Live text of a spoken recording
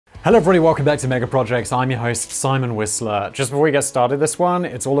Hello everybody, welcome back to Mega Projects. I'm your host, Simon Whistler. Just before we get started this one,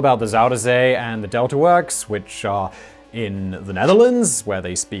 it's all about the Zuiderzee and the Delta Works, which are in the Netherlands, where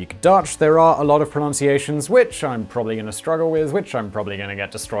they speak Dutch. There are a lot of pronunciations, which I'm probably going to struggle with, which I'm probably going to get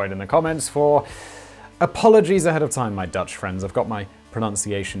destroyed in the comments for. Apologies ahead of time, my Dutch friends. I've got my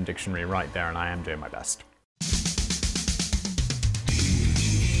pronunciation dictionary right there, and I am doing my best.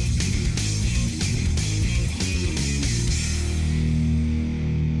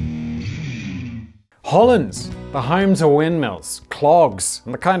 Holland, the home to windmills, clogs,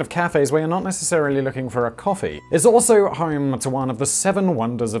 and the kind of cafes where you're not necessarily looking for a coffee, is also home to one of the 7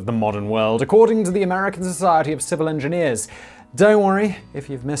 wonders of the modern world, according to the American Society of Civil Engineers. Don't worry if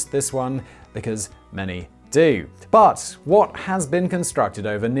you've missed this one, because many do. But what has been constructed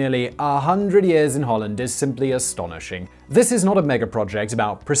over nearly 100 years in Holland is simply astonishing. This is not a mega project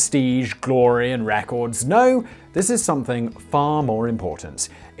about prestige, glory, and records. No, this is something far more important.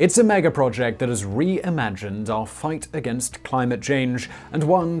 It's a mega project that has reimagined our fight against climate change, and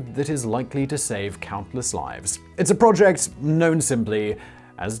one that is likely to save countless lives. It's a project known simply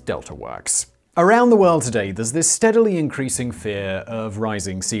as Delta Works. Around the world today, there's this steadily increasing fear of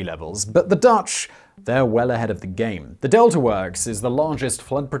rising sea levels, but the Dutch, they're well ahead of the game. The Delta Works is the largest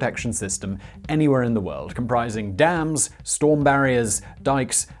flood protection system anywhere in the world, comprising dams, storm barriers,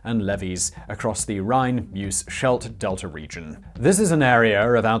 dikes, and levees across the Rhine-Meuse-Scheldt Delta region. This is an area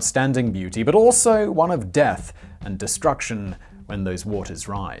of outstanding beauty, but also one of death and destruction when those waters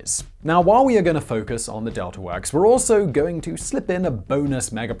rise. Now, while we are going to focus on the Delta Works, we're also going to slip in a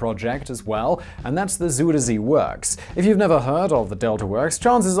bonus mega project as well, and that's the Zuiderzee Works. If you've never heard of the Delta Works,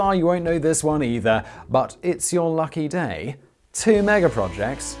 chances are you won't know this one either, but it's your lucky day. 2 mega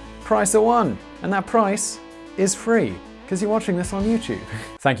projects, price of 1, and that price is free, because you're watching this on YouTube.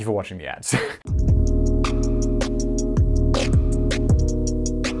 Thank you for watching the ads.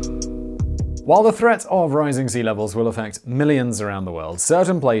 While the threat of rising sea levels will affect millions around the world,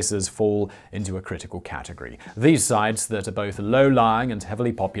 certain places fall into a critical category. These sites that are both low-lying and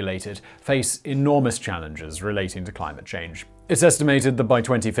heavily populated face enormous challenges relating to climate change. It's estimated that by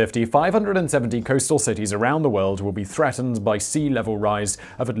 2050, 570 coastal cities around the world will be threatened by sea level rise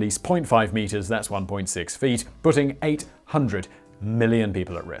of at least 0.5 meters, that's 1.6 feet, putting 800 million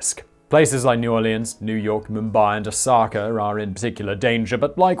people at risk. Places like New Orleans, New York, Mumbai, and Osaka are in particular danger,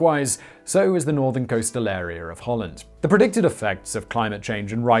 but likewise, so is the northern coastal area of Holland. The predicted effects of climate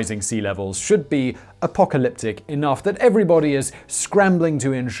change and rising sea levels should be apocalyptic enough that everybody is scrambling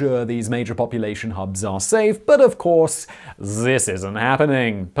to ensure these major population hubs are safe, but of course, this isn't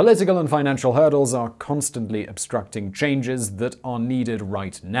happening. Political and financial hurdles are constantly obstructing changes that are needed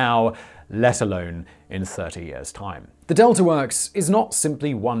right now, let alone in 30 years' time. The Delta Works is not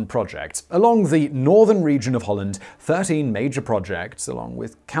simply one project. Along the northern region of Holland, 13 major projects, along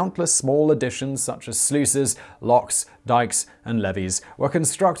with countless small additions such as sluices, locks, dikes, and levees, were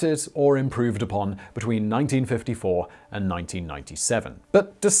constructed or improved upon between 1954 and 1997.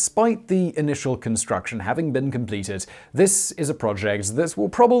 But despite the initial construction having been completed, this is a project that will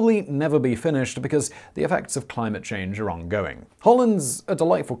probably never be finished because the effects of climate change are ongoing. Holland's a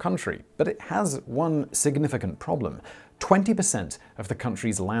delightful country, but it has one significant problem. 20% of the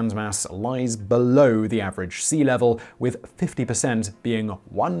country's landmass lies below the average sea level, with 50% being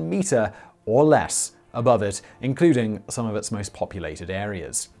 1 meter or less above it, including some of its most populated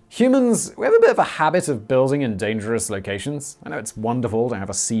areas. Humans, we have a bit of a habit of building in dangerous locations. I know it's wonderful to have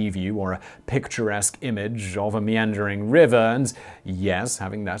a sea view or a picturesque image of a meandering river, and yes,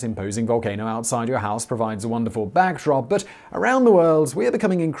 having that imposing volcano outside your house provides a wonderful backdrop, but around the world, we are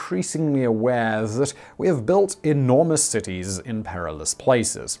becoming increasingly aware that we have built enormous cities in perilous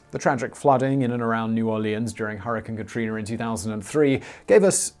places. The tragic flooding in and around New Orleans during Hurricane Katrina in 2003 gave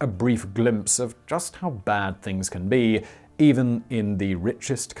us a brief glimpse of just how bad things can be, even in the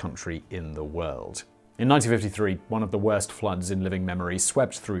richest country in the world. In 1953, one of the worst floods in living memory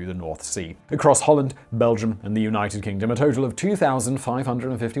swept through the North Sea. Across Holland, Belgium, and the United Kingdom, a total of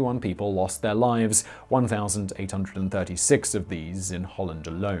 2,551 people lost their lives, 1,836 of these in Holland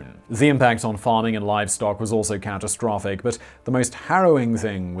alone. The impact on farming and livestock was also catastrophic, but the most harrowing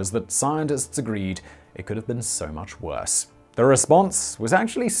thing was that scientists agreed it could have been so much worse. The response was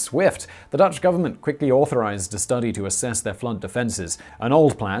actually swift. The Dutch government quickly authorized a study to assess their flood defenses. An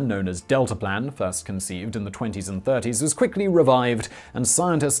old plan, known as Delta Plan, first conceived in the 20s and 30s, was quickly revived, and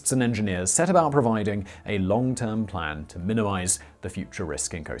scientists and engineers set about providing a long-term plan to minimize the future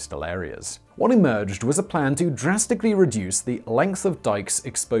risk in coastal areas. What emerged was a plan to drastically reduce the length of dikes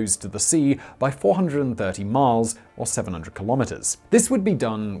exposed to the sea by 430 miles or 700 kilometers. This would be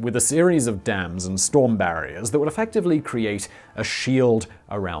done with a series of dams and storm barriers that would effectively create a shield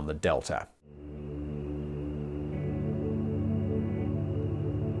around the delta.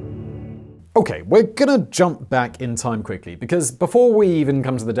 Okay, we're gonna jump back in time quickly, because before we even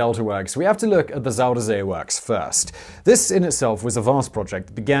come to the Delta Works, we have to look at the Zuiderzee Works first. This in itself was a vast project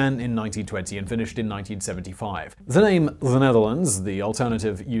that began in 1920 and finished in 1975. The name the Netherlands, the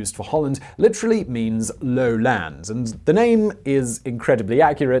alternative used for Holland, literally means low land, and the name is incredibly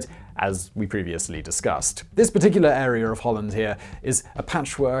accurate, as we previously discussed. This particular area of Holland here is a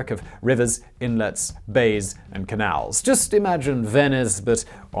patchwork of rivers, inlets, bays, and canals. Just imagine Venice, but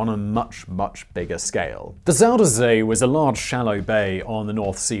on a much bigger scale. The Zuiderzee was a large shallow bay on the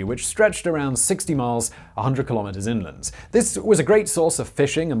North Sea which stretched around 60 miles, 100 kilometers inland. This was a great source of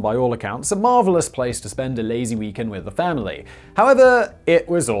fishing and by all accounts a marvelous place to spend a lazy weekend with the family. However, it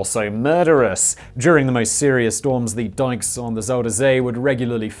was also murderous. During the most serious storms, the dikes on the Zuiderzee would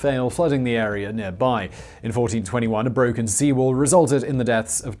regularly fail, flooding the area nearby. In 1421, a broken seawall resulted in the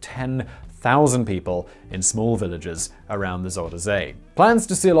deaths of 10,000 people in small villages around the Zuiderzee. Plans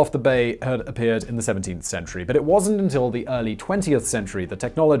to seal off the bay had appeared in the 17th century, but it wasn't until the early 20th century that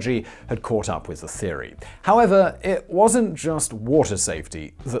technology had caught up with the theory. However, it wasn't just water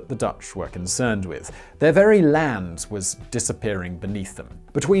safety that the Dutch were concerned with. Their very land was disappearing beneath them.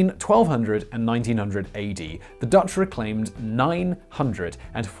 Between 1200 and 1900 AD, the Dutch reclaimed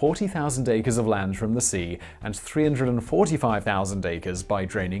 940,000 acres of land from the sea and 345,000 acres by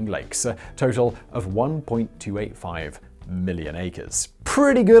draining lakes, a total of 1.285 million acres.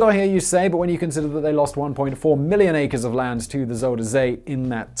 Pretty good, I hear you say, but when you consider that they lost 1.4 million acres of land to the Zuiderzee in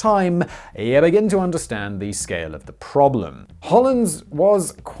that time, you begin to understand the scale of the problem. Holland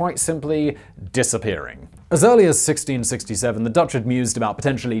was quite simply disappearing. As early as 1667, the Dutch had mused about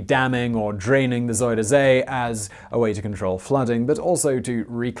potentially damming or draining the Zuiderzee as a way to control flooding, but also to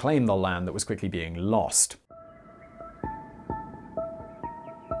reclaim the land that was quickly being lost.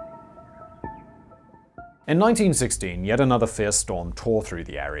 In 1916, yet another fierce storm tore through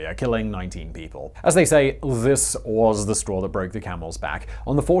the area, killing 19 people. As they say, this was the straw that broke the camel's back.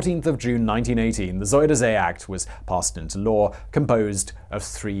 On the 14th of June 1918, the Zuiderzee Act was passed into law, composed of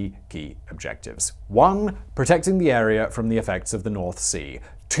 3 key objectives. 1. Protecting the area from the effects of the North Sea.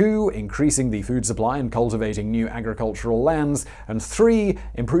 2. Increasing the food supply and cultivating new agricultural lands. And 3.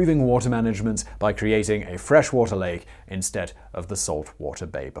 Improving water management by creating a freshwater lake instead of the saltwater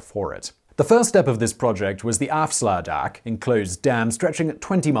bay before it. The first step of this project was the Afsluitdijk, enclosed dam stretching at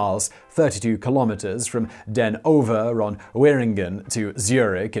 20 miles, 32 kilometers from Den Oever on Wieringen to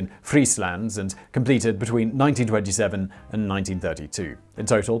Zurich in Friesland, and completed between 1927 and 1932. In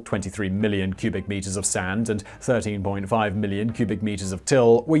total, 23 million cubic meters of sand and 13.5 million cubic meters of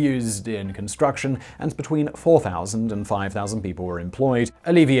till were used in construction, and between 4,000 and 5,000 people were employed,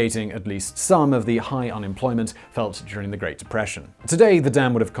 alleviating at least some of the high unemployment felt during the Great Depression. Today, the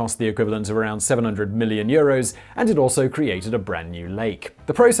dam would have cost the equivalent of around 700 million euros, and it also created a brand new lake.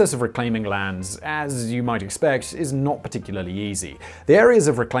 The process of reclaiming lands, as you might expect, is not particularly easy. The areas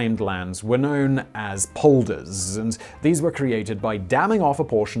of reclaimed lands were known as polders, and these were created by damming off a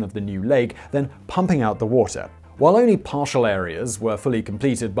portion of the new lake, then pumping out the water. While only partial areas were fully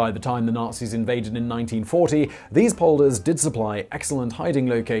completed by the time the Nazis invaded in 1940, these polders did supply excellent hiding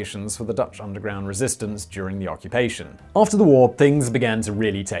locations for the Dutch underground resistance during the occupation. After the war, things began to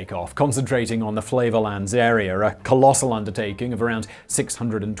really take off, concentrating on the Flevolands area, a colossal undertaking of around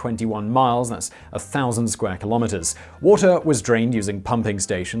 621 miles, that's 1,000 square kilometers. Water was drained using pumping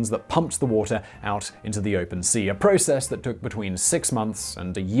stations that pumped the water out into the open sea, a process that took between 6 months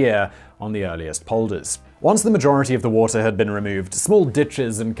and a year on the earliest polders. Once the majority of the water had been removed, small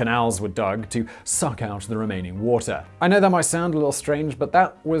ditches and canals were dug to suck out the remaining water. I know that might sound a little strange, but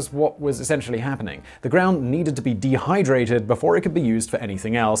that was what was essentially happening. The ground needed to be dehydrated before it could be used for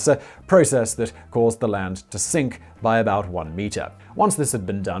anything else, a process that caused the land to sink by about 1 meter. Once this had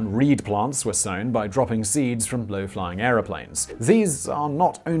been done, reed plants were sown by dropping seeds from low-flying aeroplanes. These are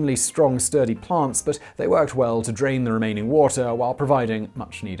not only strong, sturdy plants, but they worked well to drain the remaining water while providing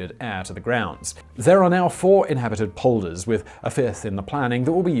much-needed air to the grounds. There are now 4 inhabited polders, with a 5th in the planning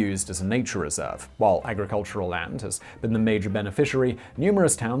that will be used as a nature reserve. While agricultural land has been the major beneficiary,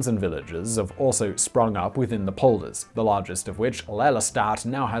 numerous towns and villages have also sprung up within the polders, the largest of which, Lelystad,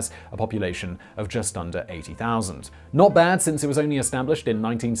 now has a population of just under 80,000. Not bad, since it was only established in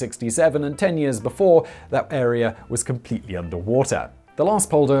 1967, and 10 years before, that area was completely underwater. The The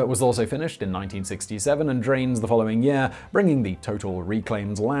last polder was also finished in 1967 and drains the following year, bringing the total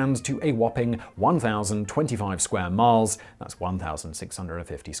reclaimed land to a whopping 1,025 square miles. That's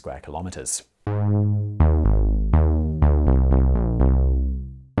 1,650 square kilometers.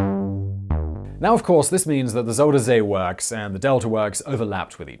 Now, of course, this means that the Zuiderzee Works and the Delta Works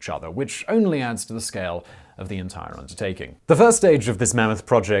overlapped with each other, which only adds to the scale of the entire undertaking. The first stage of this mammoth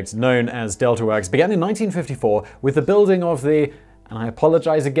project, known as Delta Works, began in 1954 with the building of the, and I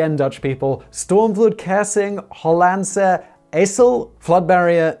apologize again, Dutch people, Stormvloedkering Hollandse IJssel flood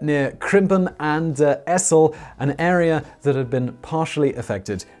barrier near Krimpen aan de IJssel, an area that had been partially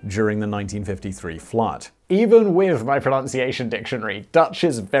affected during the 1953 flood. Even with my pronunciation dictionary, Dutch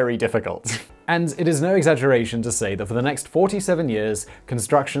is very difficult. And it is no exaggeration to say that for the next 47 years,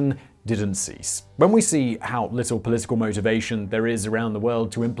 construction didn't cease. When we see how little political motivation there is around the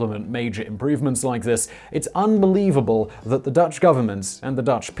world to implement major improvements like this, it's unbelievable that the Dutch government and the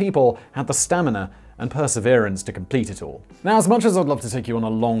Dutch people had the stamina and perseverance to complete it all. Now, as much as I'd love to take you on a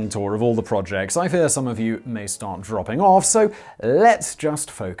long tour of all the projects, I fear some of you may start dropping off, so let's just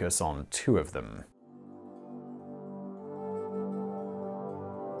focus on two of them.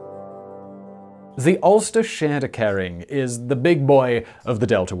 The Ulster Scheerdekering is the big boy of the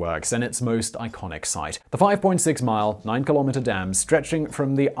Delta Works and its most iconic site. The 5.6-mile, 9-kilometer dam stretching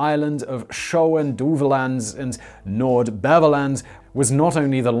from the island of Schouwen-Duiveland and Noord-Beveland was not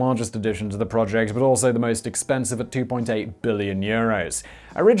only the largest addition to the project, but also the most expensive at 2.8 billion euros.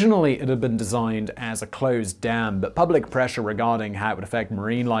 Originally, it had been designed as a closed dam, but public pressure regarding how it would affect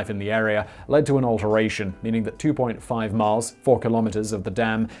marine life in the area led to an alteration, meaning that 2.5 miles, 4 kilometers of the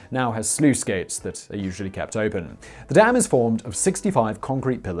dam now has sluice gates that are usually kept open. The dam is formed of 65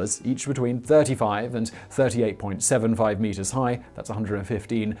 concrete pillars, each between 35 and 38.75 meters high, that's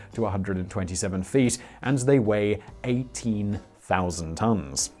 115 to 127 feet, and they weigh 18,000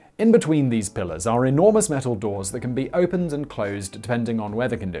 tons. In between these pillars are enormous metal doors that can be opened and closed depending on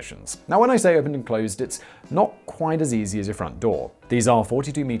weather conditions. Now, when I say opened and closed, it's not quite as easy as your front door. These are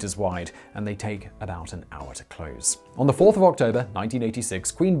 42 meters wide and they take about an hour to close. On the 4th of October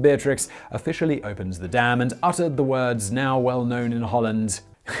 1986, Queen Beatrix officially opened the dam and uttered the words now well known in Holland,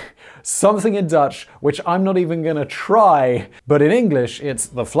 something in Dutch, which I'm not even gonna try, but in English it's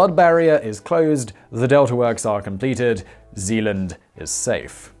the flood barrier is closed, the Delta Works are completed, Zeeland is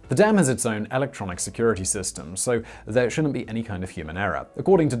safe. The dam has its own electronic security system, so there shouldn't be any kind of human error.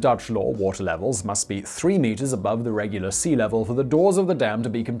 According to Dutch law, water levels must be 3 meters above the regular sea level for the doors of the dam to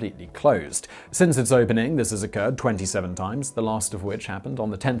be completely closed. Since its opening, this has occurred 27 times, the last of which happened on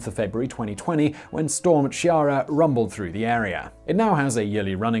the 10th of February 2020 when Storm Ciara rumbled through the area. It now has a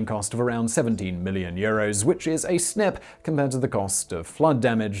yearly running cost of around 17 million euros, which is a snip compared to the cost of flood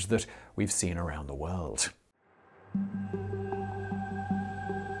damage that we've seen around the world.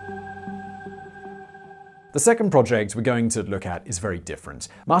 The second project we're going to look at is very different.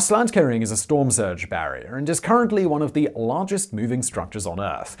 Maaslandkering is a storm surge barrier and is currently one of the largest moving structures on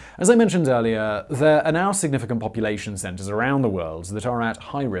Earth. As I mentioned earlier, there are now significant population centers around the world that are at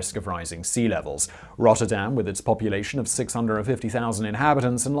high risk of rising sea levels. Rotterdam, with its population of 650,000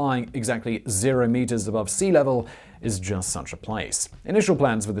 inhabitants and lying exactly 0 meters above sea level, is just such a place. Initial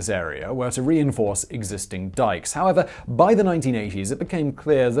plans for this area were to reinforce existing dikes. However, by the 1980s, it became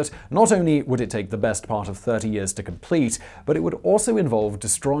clear that not only would it take the best part of 30 years to complete, but it would also involve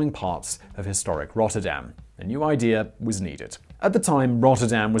destroying parts of historic Rotterdam. A new idea was needed. At the time,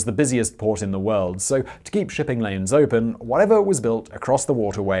 Rotterdam was the busiest port in the world, so to keep shipping lanes open, whatever was built across the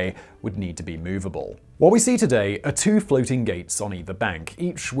waterway would need to be movable. What we see today are 2 floating gates on either bank,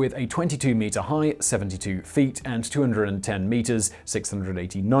 each with a 22-meter high, 72 feet, and 210 meters,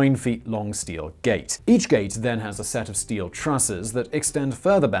 689 feet long steel gate. Each gate then has a set of steel trusses that extend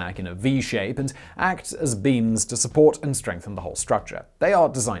further back in a V shape and act as beams to support and strengthen the whole structure. They are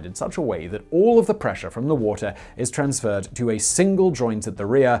designed in such a way that all of the pressure from the water is transferred to a single joint at the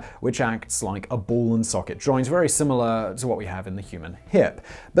rear, which acts like a ball and socket joint, very similar to what we have in the human hip.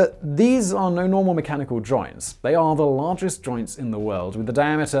 But these are no normal mechanical joints. They are the largest joints in the world, with a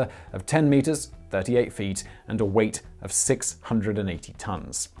diameter of 10 meters, 38 feet, and a weight of 680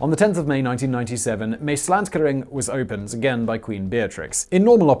 tons. On the 10th of May 1997, Maaslandkering was opened again by Queen Beatrix. In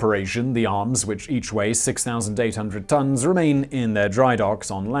normal operation, the arms, which each weigh 6,800 tons, remain in their dry docks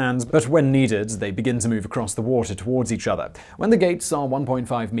on land, but when needed, they begin to move across the water towards each other. When the gates are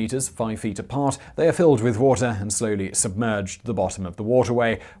 1.5 meters, 5 feet apart, they are filled with water and slowly submerged to the bottom of the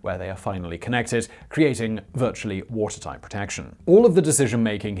waterway, where they are finally connected, creating virtually watertight protection. All of the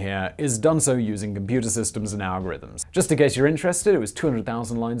decision-making here is done so using using computer systems and algorithms. Just in case you're interested, it was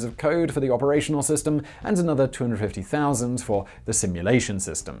 200,000 lines of code for the operational system and another 250,000 for the simulation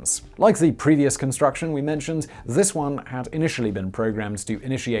systems. Like the previous construction we mentioned, this one had initially been programmed to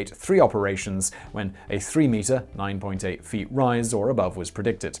initiate 3 operations when a 3-meter, 9.8 feet rise or above was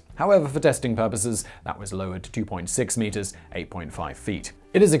predicted. However, for testing purposes, that was lowered to 2.6 meters, 8.5 feet.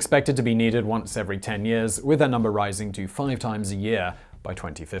 It is expected to be needed once every 10 years, with that number rising to 5 times a year by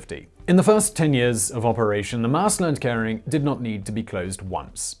 2050. In the first 10 years of operation, the Mast Landkering did not need to be closed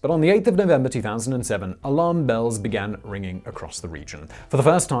once. But on the 8th of November 2007, alarm bells began ringing across the region. For the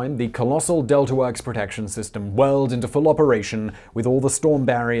first time, the colossal DeltaWorks protection system whirled into full operation, with all the storm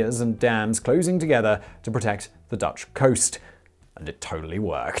barriers and dams closing together to protect the Dutch coast. And it totally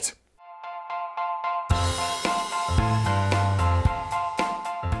worked.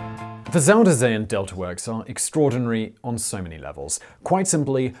 The Zuiderzee and DeltaWorks are extraordinary on so many levels. Quite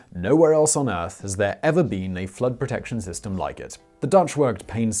simply, nowhere else on Earth has there ever been a flood protection system like it. The Dutch worked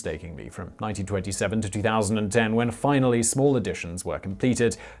painstakingly from 1927 to 2010, when finally small additions were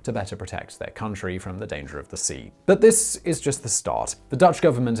completed to better protect their country from the danger of the sea. But this is just the start. The Dutch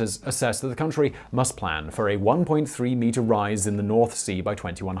government has assessed that the country must plan for a 1.3 meter rise in the North Sea by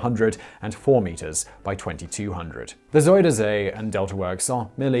 2100 and 4 meters by 2200. The Zuiderzee and DeltaWorks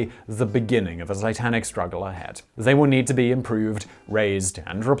are merely the beginning of a titanic struggle ahead. They will need to be improved, raised,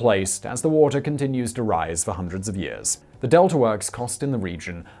 and replaced as the water continues to rise for hundreds of years. The DeltaWorks cost in the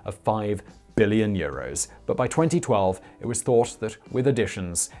region of 5 billion euros, but by 2012 it was thought that with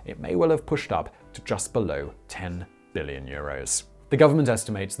additions it may well have pushed up to just below 10 billion euros. The government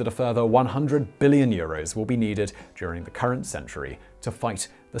estimates that a further 100 billion euros will be needed during the current century to fight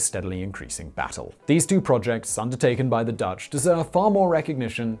the steadily increasing battle. These 2 projects, undertaken by the Dutch, deserve far more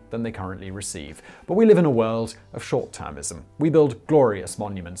recognition than they currently receive. But we live in a world of short-termism. We build glorious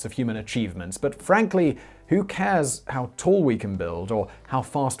monuments of human achievements, but frankly, who cares how tall we can build or how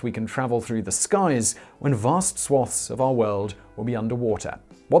fast we can travel through the skies when vast swaths of our world will be underwater?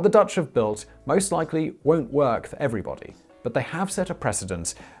 What the Dutch have built most likely won't work for everybody, but they have set a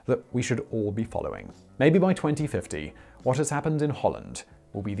precedent that we should all be following. Maybe by 2050, what has happened in Holland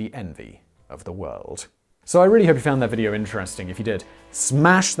will be the envy of the world. So I really hope you found that video interesting. If you did,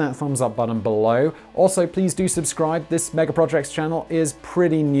 smash that thumbs up button below. Also, please do subscribe. This Mega Projects channel is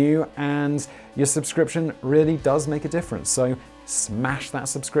pretty new and your subscription really does make a difference. So smash that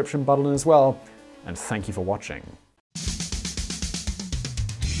subscription button as well. And thank you for watching.